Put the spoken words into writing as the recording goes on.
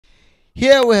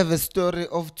Here we have a story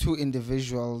of two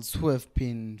individuals who have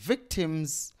been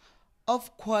victims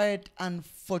of quite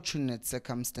unfortunate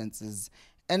circumstances,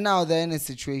 and now they're in a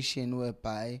situation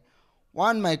whereby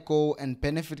one might go and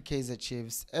benefit Kaizer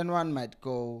Chiefs, and one might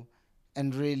go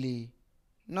and really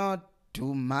not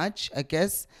do much, I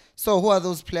guess. So, who are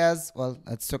those players? Well,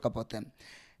 let's talk about them.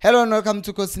 Hello and welcome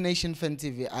to Coast Nation Fan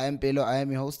TV. I am Pelo, I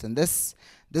am your host, and this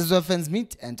is where fans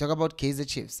meet and talk about Kaizer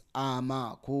Chiefs.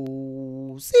 Amakusi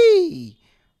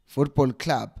Football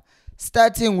Club.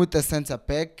 Starting with the centre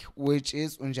back, which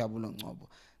is Unjabulo Ngobo.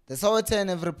 The Sowetan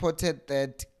have reported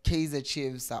that Kaizer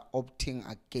Chiefs are opting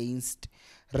against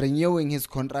renewing his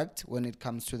contract when it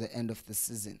comes to the end of the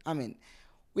season. I mean,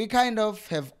 we kind of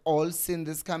have all seen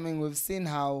this coming. We've seen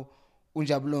how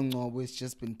Unjabulo Ngobo has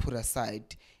just been put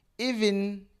aside.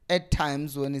 Even at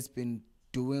times when he's been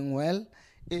doing well,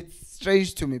 it's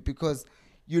strange to me because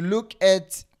you look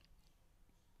at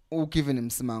giving him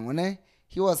Simangone,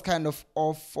 he was kind of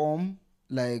off form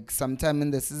like sometime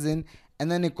in the season, and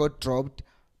then he got dropped.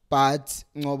 But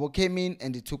Ngobo came in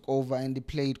and he took over and he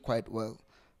played quite well.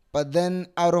 But then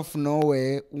out of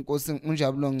nowhere,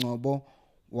 Unjabulo Ngobo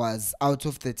was out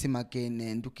of the team again,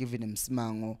 and giving him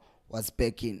Simango was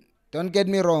back in. Don't get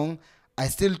me wrong, I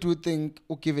still do think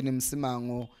Ukivin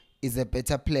Simango is a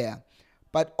better player.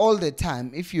 But all the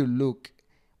time, if you look,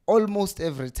 almost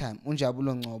every time,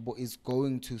 Unjabulo Ngobo is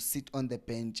going to sit on the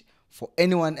bench for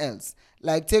anyone else.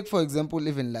 Like, take for example,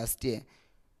 even last year,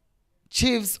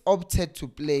 Chiefs opted to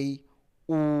play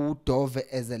Dove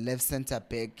as a left centre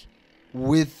back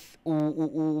with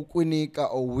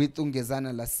Kunika or with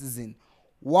Ungezana last season.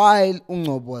 While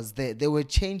Ngobo was there, they were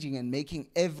changing and making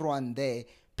everyone there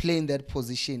play in that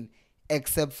position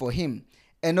except for him.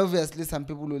 And obviously some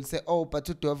people will say, oh, but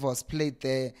Dove was played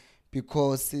there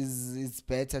because it's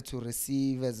better to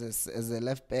receive as a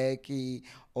left back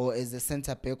or as a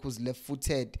centre back who's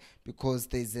left-footed because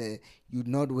you're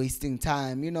not wasting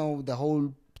time. You know, the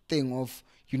whole thing of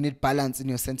you need balance in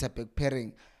your centre back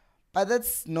pairing. But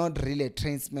that's not really a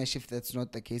train smash if that's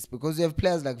not the case, because you have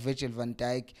players like Virgil van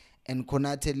Dijk and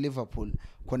Konate Liverpool.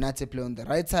 Konate play on the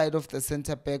right side of the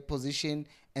centre back position,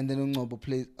 and then Van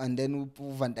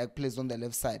Dijk plays on the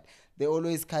left side. They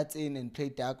always cut in and play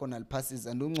diagonal passes,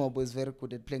 and Ngobo is very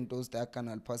good at playing those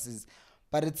diagonal passes.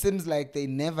 But it seems like they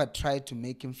never tried to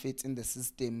make him fit in the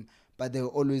system, but they were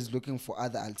always looking for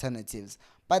other alternatives.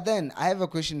 But then I have a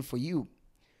question for you.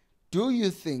 Do you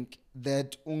think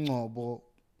that Ngobo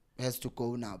has to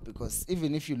go now? Because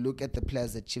even if you look at the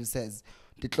players that Chiefs has,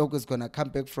 the clock is going to come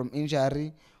back from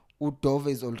injury. Udove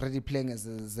is already playing as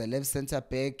a left centre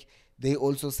back. They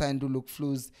also signed Uluk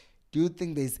Flus. Do you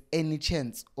think there's any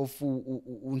chance of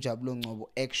Unjabulo Ngobo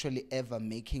actually ever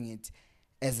making it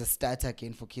as a starter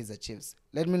again for Kaizer Chiefs?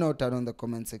 Let me know down on the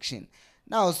comment section.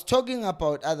 Now, I was talking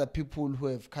about other people who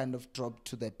have kind of dropped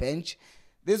to the bench.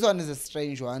 This one is a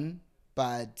strange one,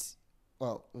 but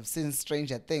well, we've seen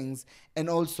stranger things,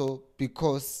 and also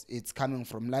because it's coming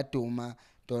from Latuma,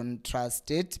 don't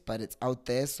trust it, but it's out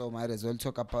there, so might as well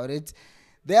talk about it.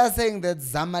 They are saying that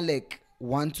Zamalek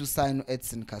want to sign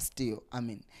Edson Castillo. I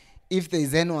mean, if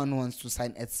there's anyone who wants to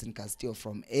sign Edson Castillo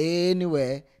from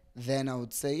anywhere, then I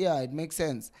would say, yeah, it makes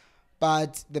sense.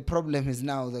 But the problem is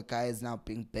now the guy is now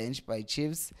being benched by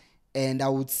Chiefs, and I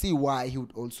would see why he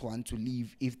would also want to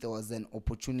leave if there was an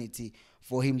opportunity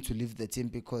for him to leave the team,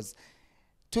 because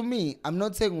to me, I'm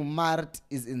not saying Mart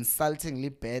is insultingly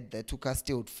bad, that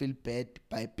Castillo would feel bad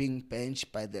by being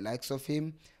benched by the likes of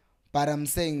him, but I'm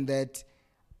saying that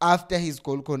after his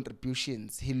goal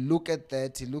contributions, he looks at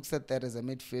that as a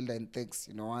midfielder and thinks,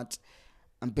 you know what,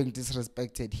 I'm being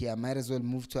disrespected here. I might as well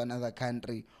move to another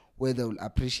country where they will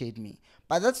appreciate me.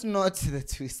 But that's not the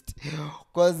twist.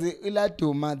 Because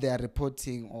Ilatuma, they are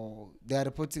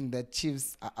reporting that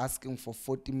Chiefs are asking for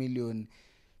 40 million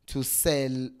to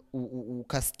sell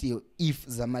Castillo if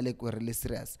Zamalek were really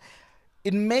serious.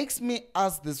 It makes me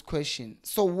ask this question.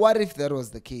 So what if that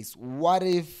was the case? What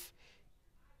if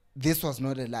this was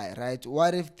not a lie, right?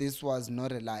 What if this was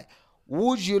not a lie?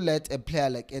 Would you let a player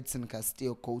like Edson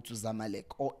Castillo go to Zamalek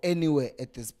or anywhere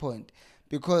at this point?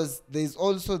 Because there's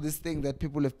also this thing that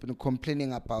people have been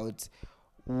complaining about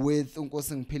with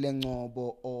Nkosing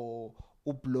Ngobo or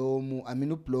Ublomu. I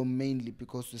mean Ublom mainly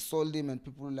because we sold him and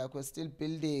people were like, we're still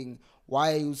building.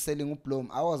 Why are you selling Ublom?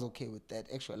 I was okay with that.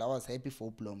 Actually, I was happy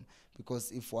for Ublom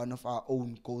because if one of our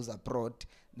own goes abroad,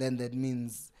 then that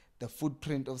means the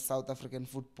footprint of South African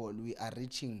football, we are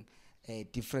reaching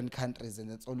different countries, and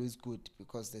that's always good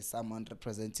because there's someone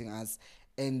representing us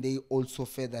and they also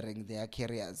furthering their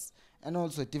careers. And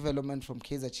also development from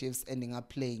Kaizer Chiefs ending up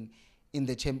playing in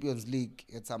the Champions League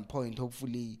at some point,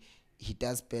 hopefully he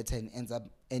does better and ends up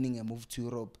earning a move to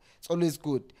Europe. It's always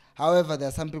good. However, there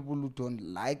are some people who don't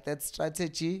like that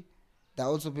strategy. There are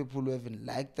also people who haven't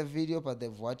liked the video, but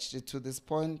they've watched it to this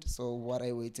point. So what are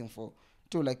you waiting for?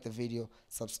 Do like the video,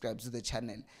 subscribe to the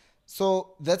channel.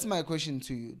 So that's my question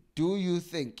to you. Do you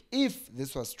think, if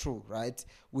this was true, right?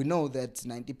 We know that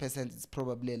 90% is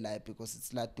probably a lie because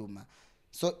it's Latuma.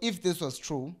 So if this was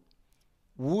true,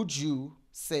 would you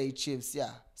say Chiefs,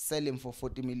 yeah, sell him for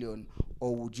 40 million,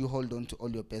 or would you hold on to all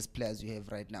your best players you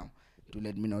have right now? Do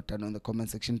let me know down in the comment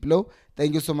section below.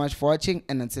 Thank you so much for watching,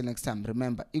 and until next time,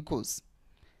 remember, equals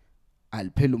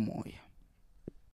Alpelumoya.